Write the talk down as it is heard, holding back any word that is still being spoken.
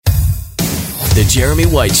The Jeremy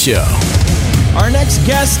White Show. Our next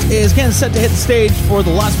guest is again set to hit the stage for the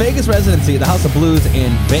Las Vegas residency, the House of Blues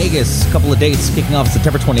in Vegas. A couple of dates kicking off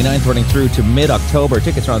September 29th, running through to mid-October.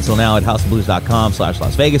 Tickets are on sale now at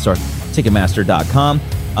houseofblues.com/Las Vegas or Ticketmaster.com.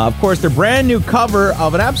 Of course, their brand new cover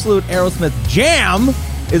of an absolute Aerosmith jam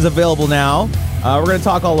is available now. We're going to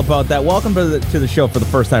talk all about that. Welcome to the show for the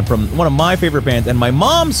first time from one of my favorite bands and my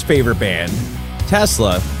mom's favorite band,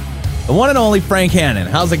 Tesla, the one and only Frank Hannon.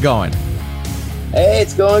 How's it going? Hey,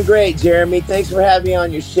 it's going great, Jeremy. Thanks for having me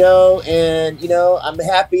on your show. And, I'm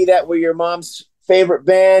happy that we're your mom's favorite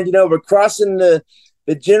band. We're crossing the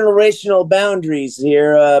generational boundaries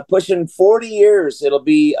here, pushing 40 years. It'll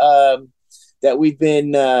be that we've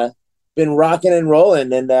been rocking and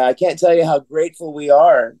rolling. And I can't tell you how grateful we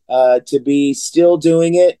are to be still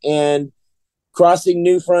doing it and crossing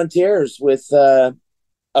new frontiers with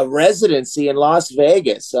a residency in Las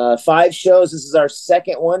Vegas. 5 shows. This is our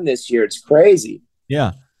second one this year. It's crazy.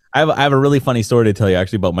 Yeah. I have a really funny story to tell you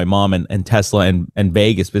actually about my mom and Tesla and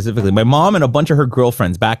Vegas specifically. My mom and a bunch of her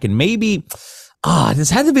girlfriends back in maybe, this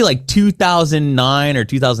had to be like 2009 or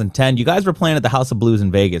 2010. You guys were playing at the House of Blues in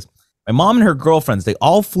Vegas. My mom and her girlfriends, they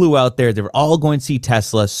all flew out there. They were all going to see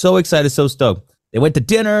Tesla. So excited, so stoked. They went to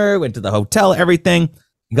dinner, went to the hotel, everything.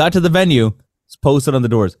 Got to the venue. It's posted on the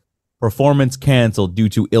doors. Performance canceled due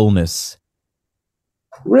to illness.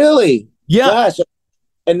 Really? Yeah. Gosh.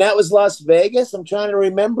 And that was Las Vegas? I'm trying to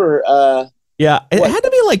remember. Yeah, it had to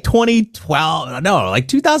be like 2012. No, like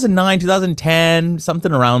 2009, 2010,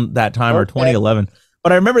 something around that time, or 2011.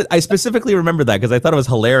 But I specifically remember that because I thought it was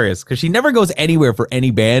hilarious because she never goes anywhere for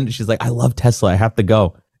any band. She's like, I love Tesla. I have to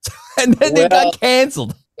go. And then they got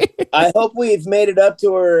canceled. I hope we've made it up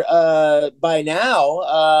to her by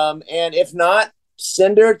now. And if not,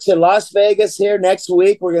 send her to Las Vegas here next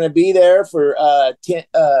week. We're going to be there for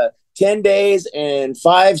 10 days and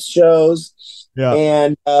 5 shows. Yeah.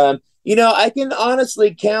 And, I can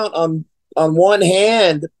honestly count on one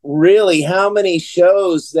hand, really, how many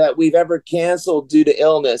shows that we've ever canceled due to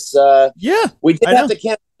illness. We did have to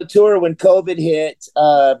cancel the tour when COVID hit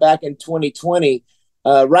back in 2020,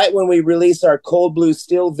 right when we released our Cold Blue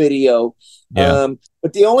Steel video. Yeah.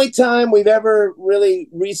 But the only time we've ever really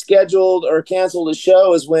rescheduled or canceled a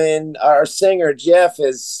show is when our singer, Jeff,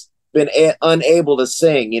 has been unable to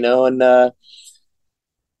sing, and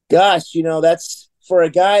gosh, that's for a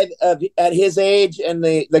guy at his age and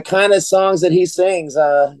the kind of songs that he sings.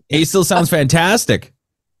 He still sounds fantastic.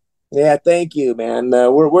 Yeah, thank you, man.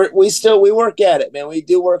 We work at it, man. We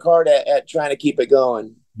do work hard at trying to keep it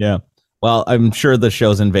going. Yeah. Well, I'm sure the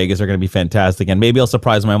shows in Vegas are going to be fantastic, and maybe I'll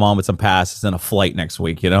surprise my mom with some passes and a flight next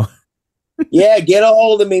week, Yeah, get a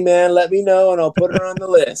hold of me, man. Let me know, and I'll put her on the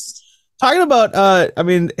list. Talking about,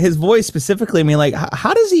 his voice specifically,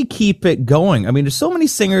 how does he keep it going? There's so many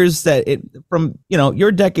singers from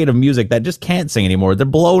your decade of music that just can't sing anymore. They're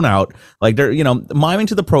blown out. Like they're, miming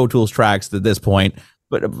to the Pro Tools tracks at this point.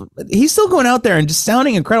 But he's still going out there and just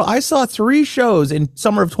sounding incredible. I saw 3 shows in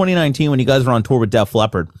summer of 2019 when you guys were on tour with Def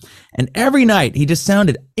Leppard. And every night he just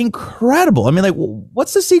sounded incredible.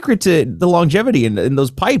 What's the secret to the longevity in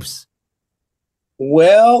those pipes?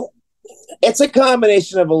 Well, it's a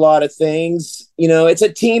combination of a lot of things. It's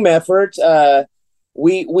a team effort.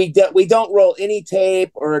 We don't roll any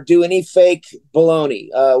tape or do any fake baloney.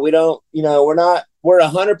 We don't, we're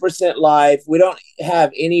 100% live. We don't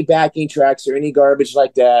have any backing tracks or any garbage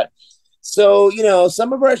like that. So,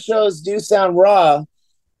 some of our shows do sound raw,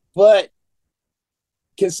 but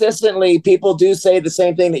consistently people do say the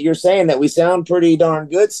same thing that you're saying, that we sound pretty darn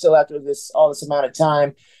good still after all this amount of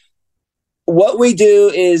time. What we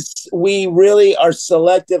do is we really are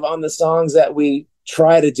selective on the songs that we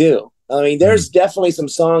try to do. There's definitely some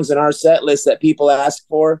songs in our set list that people ask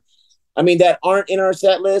for. That aren't in our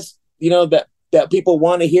set list, that people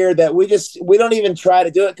want to hear, that we don't even try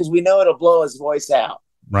to do it because we know it'll blow his voice out.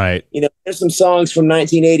 Right. There's some songs from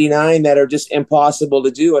 1989 that are just impossible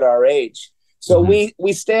to do at our age. So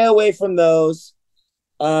we stay away from those.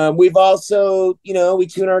 We've also, we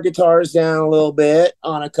tune our guitars down a little bit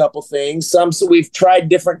on a couple things. So we've tried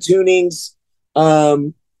different tunings,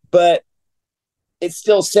 but it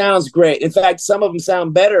still sounds great. In fact, some of them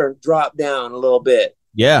sound better dropped down a little bit.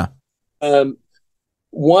 Yeah.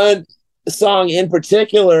 One song in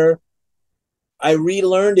particular, I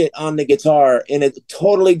relearned it on the guitar in a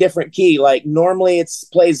totally different key. Like normally it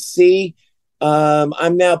plays C.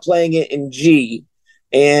 I'm now playing it in G.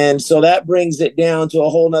 And so that brings it down to a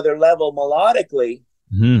whole nother level melodically.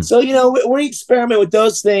 Mm-hmm. So, we experiment with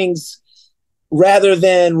those things rather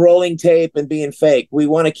than rolling tape and being fake. We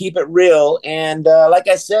want to keep it real. And like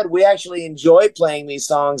I said, we actually enjoy playing these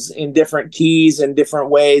songs in different keys and different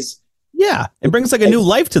ways. Yeah, it brings like a new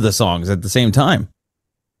life to the songs at the same time.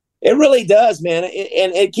 It really does, man.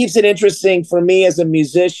 And it keeps it interesting for me as a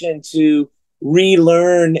musician to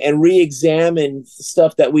relearn and re-examine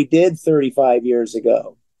stuff that we did 35 years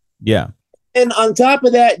ago. Yeah. And on top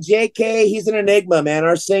of that, JK, he's an enigma, man.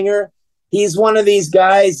 Our singer, he's one of these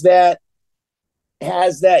guys that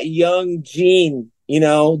has that young gene,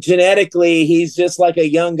 genetically, he's just like a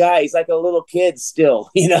young guy. He's like a little kid still,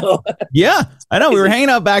 Yeah, I know. We were hanging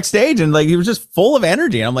out backstage and like he was just full of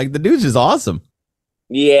energy. And I'm like, the dude's just awesome.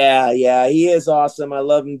 Yeah, he is awesome. I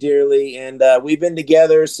love him dearly. And we've been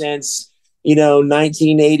together since,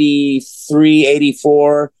 1983,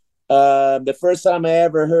 84. The first time I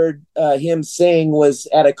ever heard him sing was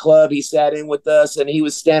at a club. He sat in with us and he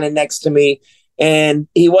was standing next to me. And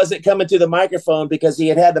he wasn't coming to the microphone because he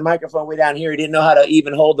had the microphone way down here. He didn't know how to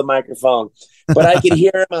even hold the microphone. But I could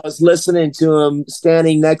hear him. I was listening to him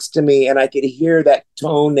standing next to me, and I could hear that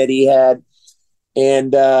tone that he had.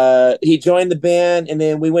 And he joined the band, and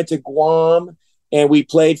then we went to Guam, and we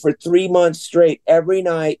played for 3 months straight, every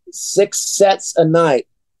night, 6 sets a night,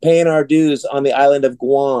 paying our dues on the island of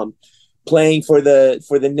Guam, playing for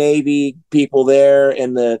the Navy people there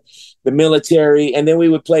and the military. And then we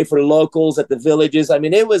would play for locals at the villages. I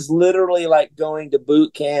mean, it was literally like going to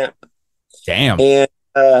boot camp. Damn. And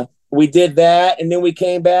we did that, and then we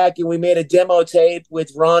came back and we made a demo tape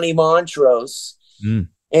with Ronnie Montrose.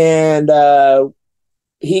 And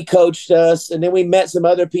he coached us, and then we met some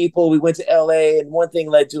other people. We went to LA, and one thing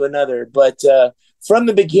led to another. But from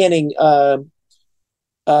the beginning,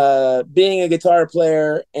 being a guitar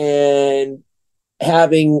player and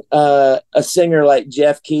having a singer like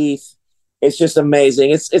Jeff Keith, it's just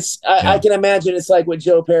amazing. I can imagine it's like what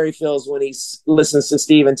Joe Perry feels when he listens to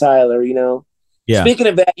Steven Tyler, Yeah. Speaking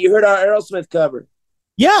of that, you heard our Aerosmith cover.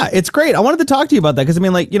 Yeah, it's great. I wanted to talk to you about that because, I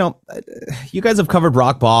mean, like, you guys have covered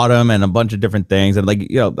Rock Bottom and a bunch of different things. And,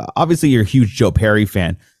 like, obviously you're a huge Joe Perry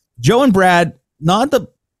fan. Joe and Brad, not the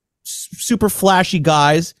super flashy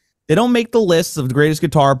guys. They don't make the lists of the greatest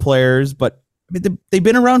guitar players, but I mean, they've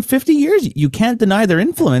been around 50 years. You can't deny their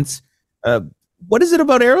influence. What is it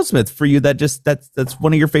about Aerosmith for you that's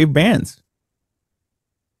one of your favorite bands?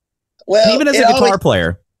 Well, and even as a guitar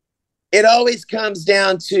player. It always comes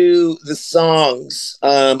down to the songs.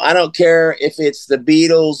 I don't care if it's the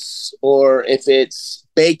Beatles or if it's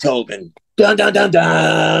Beethoven. Dun, dun, dun,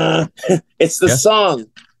 dun. It's the song.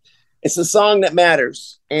 It's the song that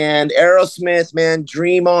matters. And Aerosmith, man,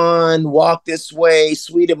 Dream On, Walk This Way,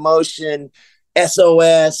 Sweet Emotion,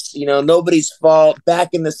 SOS, Nobody's Fault, Back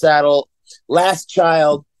in the Saddle, Last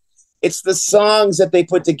Child. It's the songs that they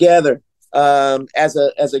put together. As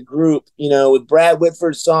a group, with Brad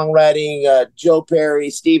Whitford's songwriting, Joe Perry,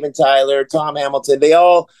 Steven Tyler, Tom Hamilton, they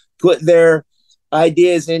all put their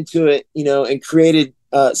ideas into it, and created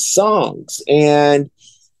songs. And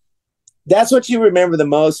that's what you remember the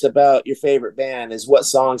most about your favorite band is what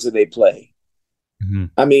songs do they play. Mm-hmm.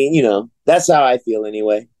 I mean, that's how I feel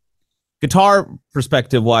anyway. Guitar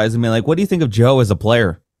perspective wise, I mean, like, what do you think of Joe as a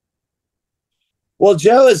player? Well,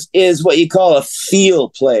 Joe is what you call a feel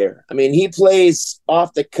player. I mean, he plays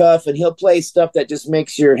off the cuff, and he'll play stuff that just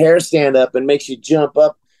makes your hair stand up and makes you jump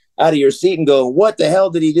up out of your seat and go, what the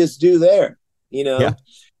hell did he just do there? Yeah.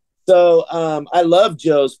 So I love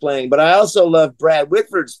Joe's playing, but I also love Brad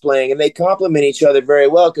Whitford's playing, and they complement each other very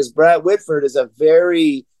well because Brad Whitford is a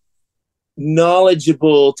very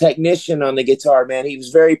knowledgeable technician on the guitar, man. He was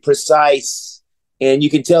very precise. And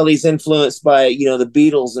you can tell he's influenced by, the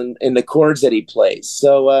Beatles and the chords that he plays.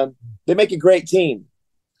 So they make a great team.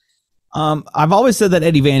 I've always said that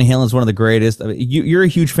Eddie Van Halen is one of the greatest. I mean, you're a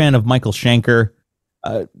huge fan of Michael Schenker.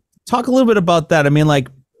 Talk a little bit about that. I mean, like,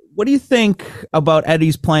 what do you think about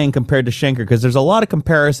Eddie's playing compared to Schenker? Because there's a lot of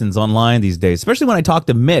comparisons online these days, especially when I talk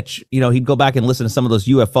to Mitch. He'd go back and listen to some of those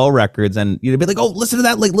UFO records, and you'd be like, oh, listen to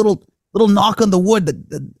that like little knock on the wood.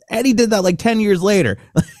 That Eddie did that like 10 years later.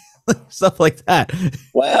 Stuff like that.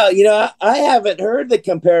 Well, I haven't heard the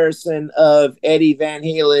comparison of Eddie Van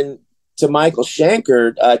Halen to Michael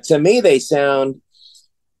Schenker. To me, they sound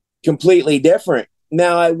completely different.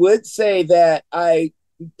 Now, I would say that I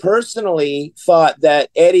personally thought that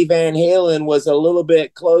Eddie Van Halen was a little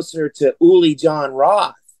bit closer to Uli John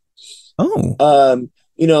Roth. Oh.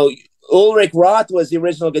 Ulrich Roth was the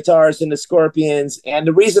original guitarist in the Scorpions. And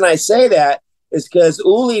the reason I say that is because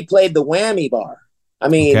Uli played the whammy bar. I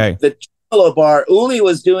mean, the tremolo bar. Uli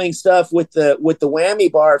was doing stuff with the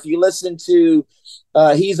whammy bar. If you listen to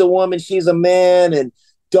He's a Woman, She's a Man, and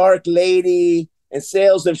Dark Lady, and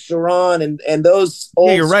Sails of Sharon, and those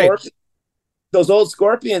old those old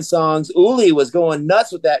Scorpion songs, Uli was going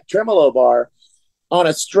nuts with that tremolo bar on a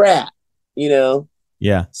Strat,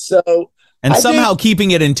 Yeah. So and I somehow think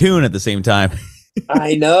keeping it in tune at the same time.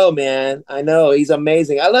 I know, man. I know. He's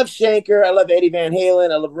amazing. I love Shanker. I love Eddie Van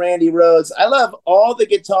Halen. I love Randy Rhoads. I love all the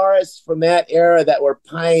guitarists from that era that were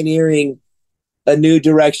pioneering a new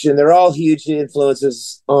direction. They're all huge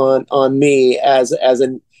influences on me as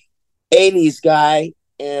an 80s guy.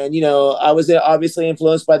 And, I was obviously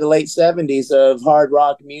influenced by the late 70s of hard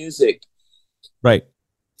rock music. Right.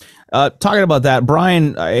 Talking about that,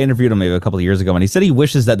 Brian, I interviewed him maybe a couple of years ago, and he said he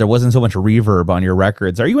wishes that there wasn't so much reverb on your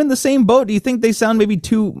records. Are you in the same boat? Do you think they sound maybe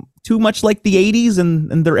too much like the 80s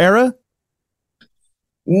and their era?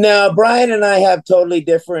 No, Brian and I have totally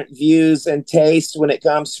different views and tastes when it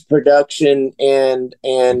comes to production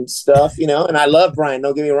and stuff, and I love Brian.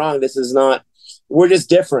 Don't get me wrong. We're just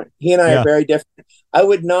different. He and I are very different. I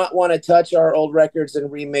would not want to touch our old records and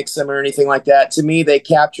remix them or anything like that. To me, they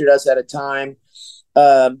captured us at a time.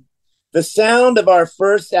 The sound of our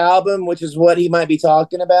first album, which is what he might be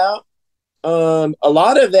talking about, a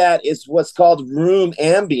lot of that is what's called room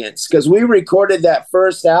ambience, because we recorded that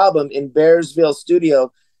first album in Bearsville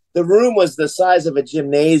studio. The room was the size of a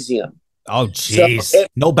gymnasium. Oh, jeez. So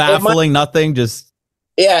no baffling, nothing, just...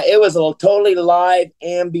 Yeah, it was a totally live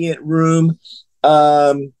ambient room.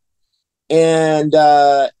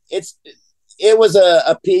 It was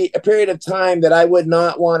a period of time that I would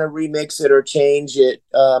not want to remix it or change it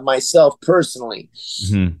myself personally.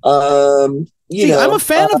 Mm-hmm. I'm a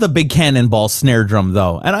fan of the big cannonball snare drum,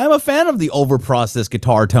 though, and I'm a fan of the over-processed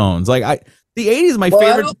guitar tones. Like the 80s is my favorite.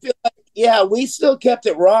 I don't feel like, we still kept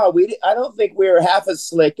it raw. I don't think we were half as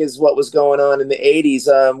slick as what was going on in the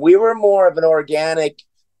 80s. We were more of an organic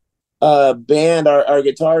band. Our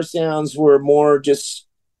guitar sounds were more just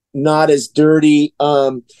not as dirty.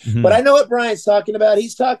 But I know what Brian's talking about.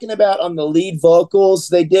 He's talking about on the lead vocals,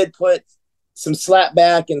 they did put some slap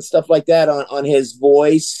back and stuff like that on his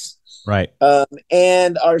voice. Right.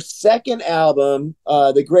 And our second album,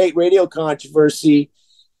 The Great Radio Controversy,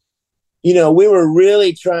 we were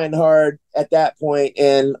really trying hard at that point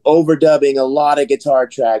and overdubbing a lot of guitar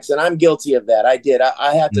tracks. And I'm guilty of that. I did.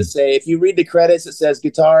 I have to say, if you read the credits, it says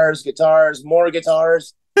guitars, more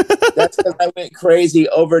guitars. That's because I went crazy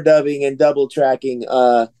overdubbing and double tracking.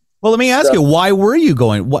 Well, let me ask you, why were you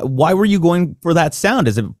going? Why were you going for that sound?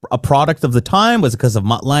 Is it a product of the time? Was it because of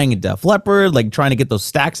Mutt Lange and Def Leppard, like trying to get those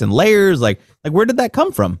stacks and layers? Like where did that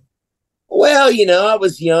come from? Well, I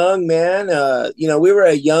was young, man. We were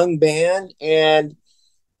a young band, and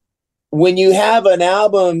when you have an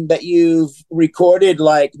album that you've recorded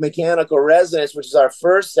like Mechanical Resonance, which is our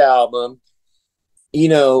first album,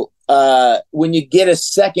 when you get a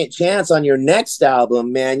second chance on your next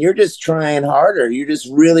album, man, you're just trying harder. You're just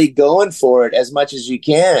really going for it as much as you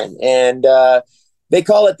can. And they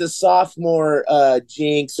call it the sophomore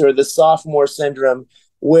jinx or the sophomore syndrome,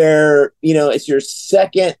 where, it's your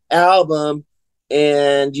second album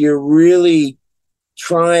and you're really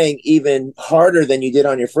trying even harder than you did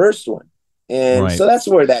on your first one. And so that's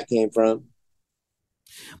where that came from.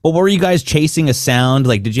 Well, were you guys chasing a sound?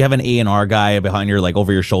 Like, did you have an A&R guy behind your, like,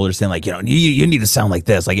 over your shoulder saying, like, you need to sound like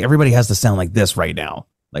this. Like, everybody has to sound like this right now.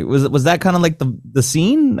 Like, was that kind of like the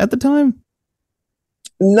scene at the time?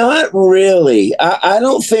 Not really. I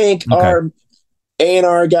don't think our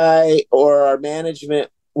A&R guy or our management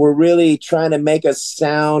were really trying to make us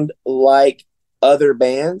sound like other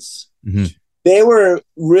bands. Mm-hmm. They were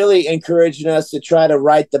really encouraging us to try to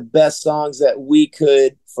write the best songs that we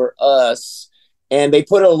could for us. And they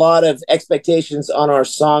put a lot of expectations on our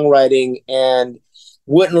songwriting and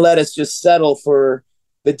wouldn't let us just settle for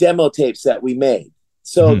the demo tapes that we made.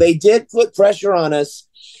 So they did put pressure on us,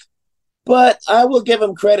 but I will give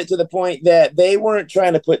them credit to the point that they weren't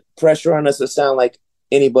trying to put pressure on us to sound like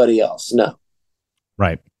anybody else. No.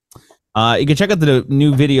 Right. You can check out the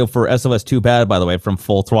new video for SOS Too Bad, by the way, from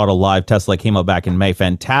Full Throttle Live. Tesla came out back in May.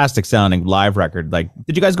 Fantastic sounding live record. Like,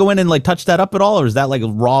 did you guys go in and like touch that up at all, or is that like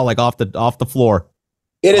raw, like off the floor?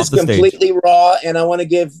 It is completely raw, and I want to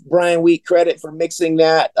give Brian Wheat credit for mixing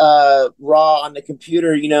that raw on the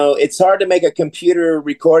computer. It's hard to make a computer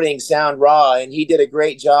recording sound raw, and he did a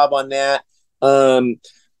great job on that.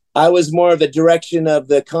 I was more of the direction of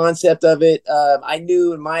the concept of it. I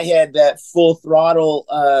knew in my head that Full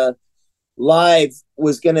Throttle Live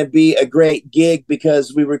was going to be a great gig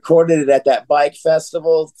because we recorded it at that bike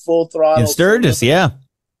festival, Full Throttle. In Sturgis, yeah.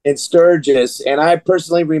 In Sturgis. And I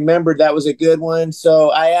personally remembered that was a good one. So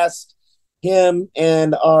I asked him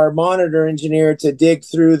and our monitor engineer to dig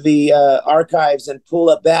through the archives and pull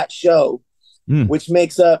up that show, which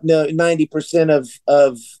makes up 90%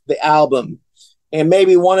 of the album. And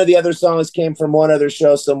maybe one of the other songs came from one other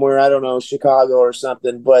show somewhere. I don't know, Chicago or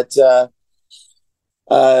something. But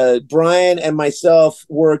Brian and myself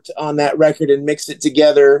worked on that record and mixed it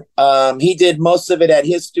together. He did most of it at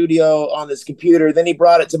his studio on his computer. Then he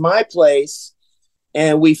brought it to my place,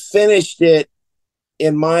 and we finished it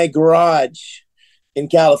in my garage in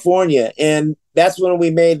California. And that's when we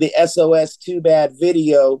made the SOS Too Bad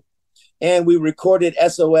video, and we recorded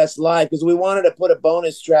SOS live because we wanted to put a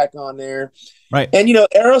bonus track on there. Right. And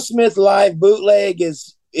Aerosmith Live Bootleg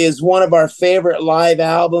is one of our favorite live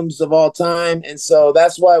albums of all time, and so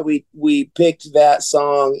that's why we picked that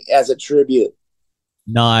song as a tribute.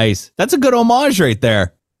 Nice. That's a good homage right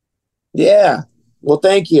there. Yeah. Well,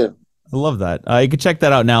 thank you. I love that. You can check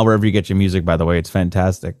that out now wherever you get your music, by the way. It's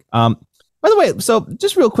fantastic. By the way, so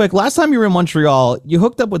just real quick, last time you were in Montreal, you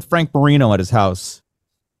hooked up with Frank Marino at his house.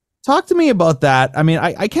 Talk to me about that. I mean,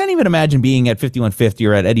 I can't even imagine being at 5150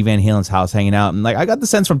 or at Eddie Van Halen's house hanging out. And like, I got the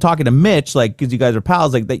sense from talking to Mitch, like, because you guys are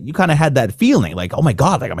pals, like that you kind of had that feeling like, oh my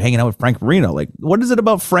God, like I'm hanging out with Frank Marino. Like, what is it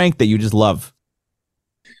about Frank that you just love?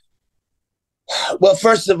 Well,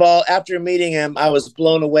 first of all, after meeting him, I was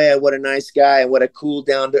blown away at what a nice guy and what a cool,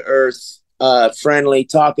 down to earth, friendly,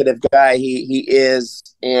 talkative guy he is.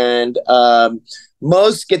 And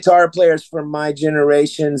most guitar players from my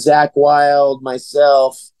generation, Zach Wilde,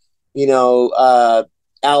 myself,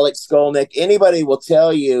 Alex Skolnick, anybody will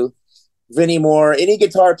tell you, Vinnie Moore, any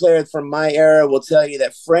guitar player from my era will tell you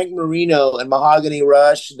that Frank Marino and Mahogany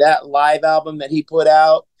Rush, that live album that he put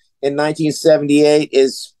out in 1978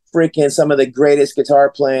 is freaking some of the greatest guitar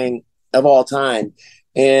playing of all time.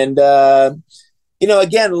 And,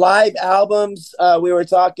 again, live albums, we were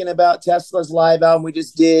talking about Tesla's live album we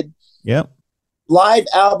just did. Yep. Live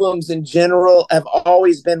albums in general have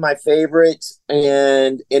always been my favorite.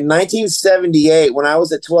 And in 1978, when I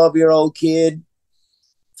was a 12-year-old kid,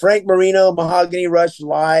 Frank Marino, Mahogany Rush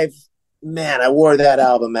live, man, I wore that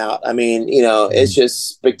album out. I mean, it's just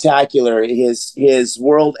spectacular. His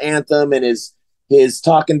world anthem and his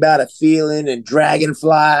talking about a feeling and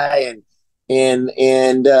Dragonfly and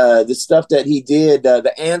the stuff that he did,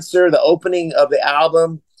 the answer, the opening of the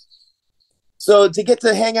album. So to get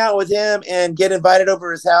to hang out with him and get invited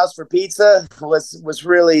over his house for pizza was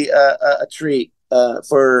really a treat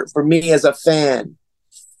for me as a fan.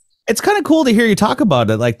 It's kind of cool to hear you talk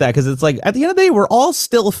about it like that, because it's like at the end of the day, we're all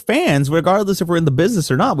still fans, regardless if we're in the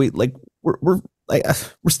business or not. We're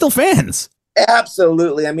still fans.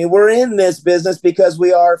 Absolutely. I mean, we're in this business because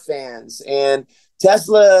we are fans, and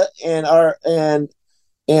Tesla and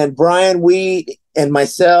Brian Wheat and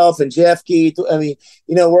myself and Jeff Keith. I mean,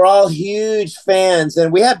 we're all huge fans,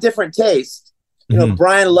 and we have different tastes.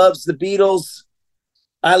 Brian loves the Beatles.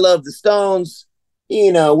 I love the Stones.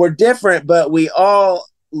 We're different, but we all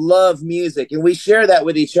love music, and we share that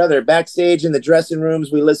with each other. Backstage in the dressing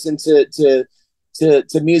rooms, we listen to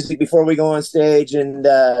music before we go on stage, and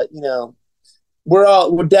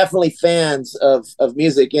we're definitely fans of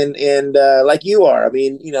music, and like you are. I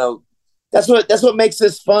mean, that's what makes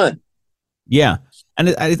this fun. Yeah.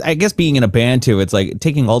 And I guess being in a band too, it's like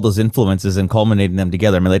taking all those influences and culminating them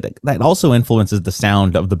together. I mean, like, that also influences the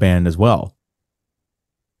sound of the band as well.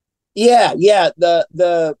 Yeah.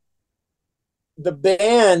 The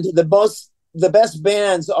band, the best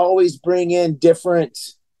bands always bring in different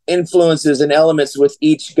influences and elements with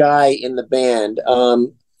each guy in the band.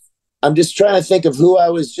 I'm just trying to think of who I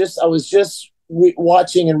was just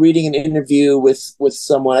watching and reading an interview with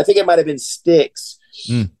someone. I think it might have been Styx.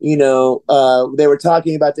 They were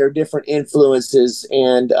talking about their different influences,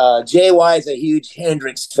 and JY is a huge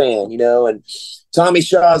Hendrix fan, and Tommy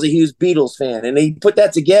Shaw is a huge Beatles fan, and they put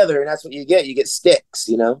that together, and that's what you get Styx,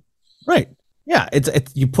 Right. Yeah. It's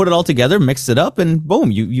you put it all together, mix it up, and boom,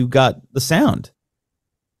 you got the sound.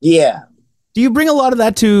 Yeah. Do you bring a lot of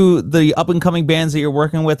that to the up and coming bands that you're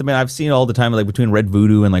working with? I mean, I've seen it all the time, like between Red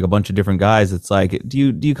Voodoo and like a bunch of different guys. It's like,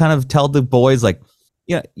 do you kind of tell the boys like,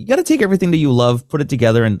 you got to take everything that you love, put it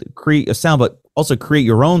together and create a sound, but also create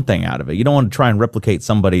your own thing out of it. You don't want to try and replicate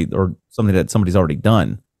somebody or something that somebody's already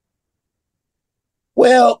done.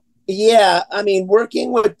 Well, yeah. I mean,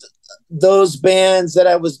 working with those bands that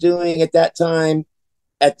I was doing at that time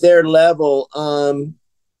at their level, I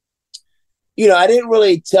didn't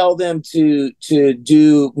really tell them to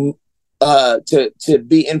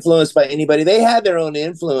be influenced by anybody. They had their own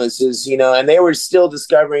influences, and they were still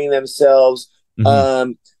discovering themselves.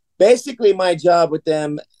 Mm-hmm. Basically, my job with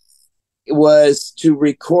them was to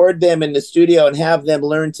record them in the studio and have them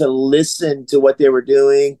learn to listen to what they were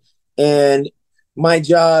doing. And my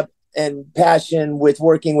job and passion with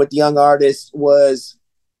working with young artists was,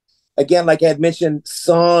 again, like I had mentioned,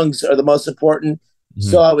 songs are the most important. Mm-hmm.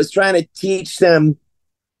 So I was trying to teach them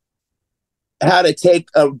how to take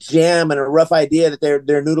a jam and a rough idea that they're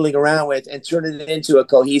noodling around with and turn it into a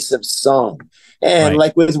cohesive song. And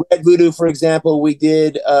like with Red Voodoo, for example, we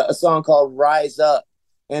did a song called Rise Up.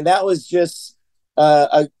 And that was just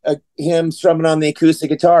him strumming on the acoustic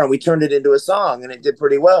guitar, and we turned it into a song, and it did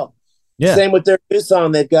pretty well. Yeah. Same with their new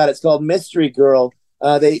song they've got. It's called Mystery Girl.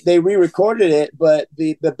 They re-recorded it, but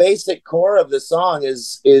the basic core of the song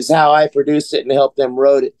is how I produced it and helped them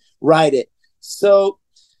write it. So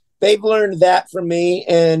they've learned that from me,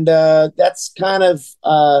 and that's kind of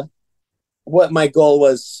what my goal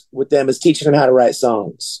was with them, is teaching them how to write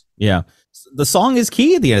songs. Yeah. The song is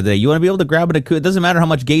key at the end of the day. You want to be able to grab it. It doesn't matter how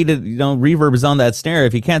much gated, reverb is on that snare.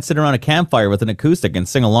 If you can't sit around a campfire with an acoustic and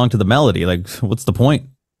sing along to the melody, like, what's the point?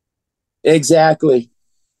 Exactly.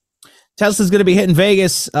 Tesla's going to be hitting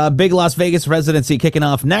Vegas, big Las Vegas residency kicking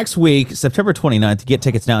off next week, September 29th. To get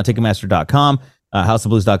tickets now at Ticketmaster.com,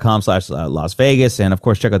 houseofblues.com/Las Vegas. And of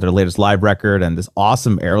course, check out their latest live record and this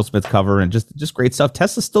awesome Aerosmith cover and just great stuff.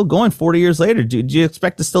 Tesla's still going 40 years later. Do you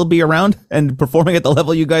expect to still be around and performing at the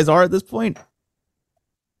level you guys are at this point?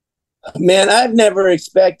 Man, I've never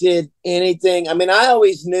expected anything. I mean, I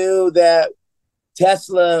always knew that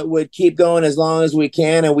Tesla would keep going as long as we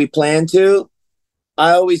can, and we plan to.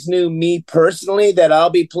 I always knew, me personally, that I'll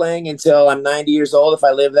be playing until I'm 90 years old if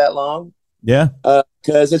I live that long. Yeah.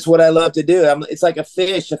 Because it's what I love to do. It's like a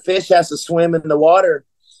fish. A fish has to swim in the water,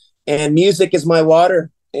 and music is my water,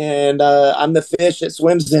 and I'm the fish that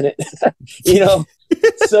swims in it.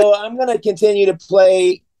 So I'm going to continue to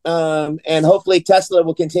play, and hopefully Tesla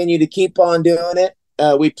will continue to keep on doing it.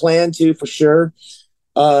 We plan to, for sure.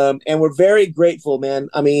 And we're very grateful, man.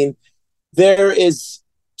 I mean, there is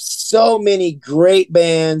so many great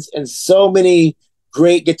bands and so many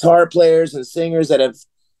great guitar players and singers that have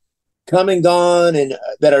come and gone and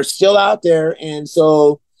that are still out there. And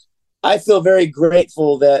so I feel very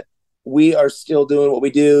grateful that we are still doing what we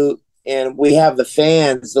do, and we have the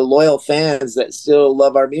fans, the loyal fans that still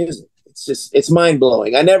love our music. It's mind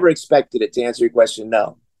blowing. I never expected it, to answer your question.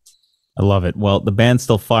 No. I love it. Well, the band's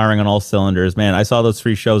still firing on all cylinders, man. I saw those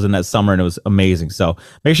 3 shows in that summer, and it was amazing. So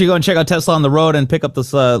make sure you go and check out Tesla on the Road and pick up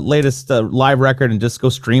this latest live record and just go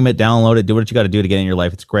stream it, download it, do what you got to do to get in your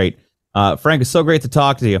life. It's great. Frank, it's so great to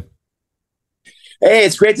talk to you. Hey,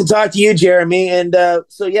 it's great to talk to you, Jeremy. And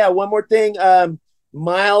so, yeah, one more thing.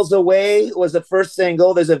 Miles Away was the first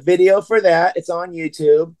single. There's a video for that. It's on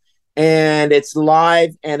YouTube, and it's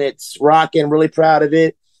live, and it's rocking. Really proud of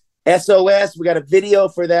it. SOS, we got a video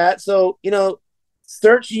for that. So,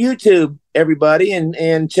 search YouTube, everybody,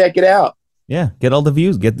 and check it out. Yeah, get all the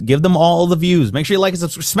views. Give them all the views. Make sure you like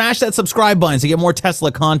and smash that subscribe button so you get more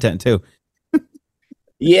Tesla content, too.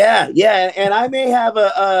 Yeah. And I may have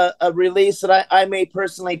a release that I may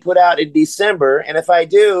personally put out in December. And if I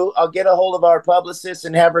do, I'll get a hold of our publicist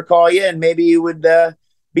and have her call you, and maybe you would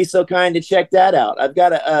be so kind to check that out. I've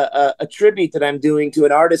got a tribute that I'm doing to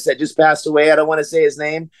an artist that just passed away. I don't want to say his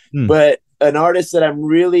name, but an artist that I'm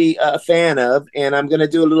really a fan of, and I'm going to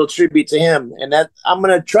do a little tribute to him. And that I'm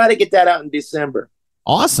going to try to get that out in December.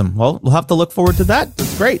 Awesome. Well, we'll have to look forward to that.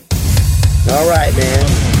 That's great. All right,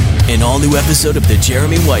 man. An all-new episode of The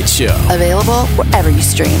Jeremy White Show. Available wherever you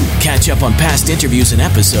stream. Catch up on past interviews and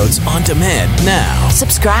episodes on demand now.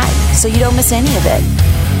 Subscribe so you don't miss any of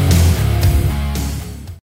it.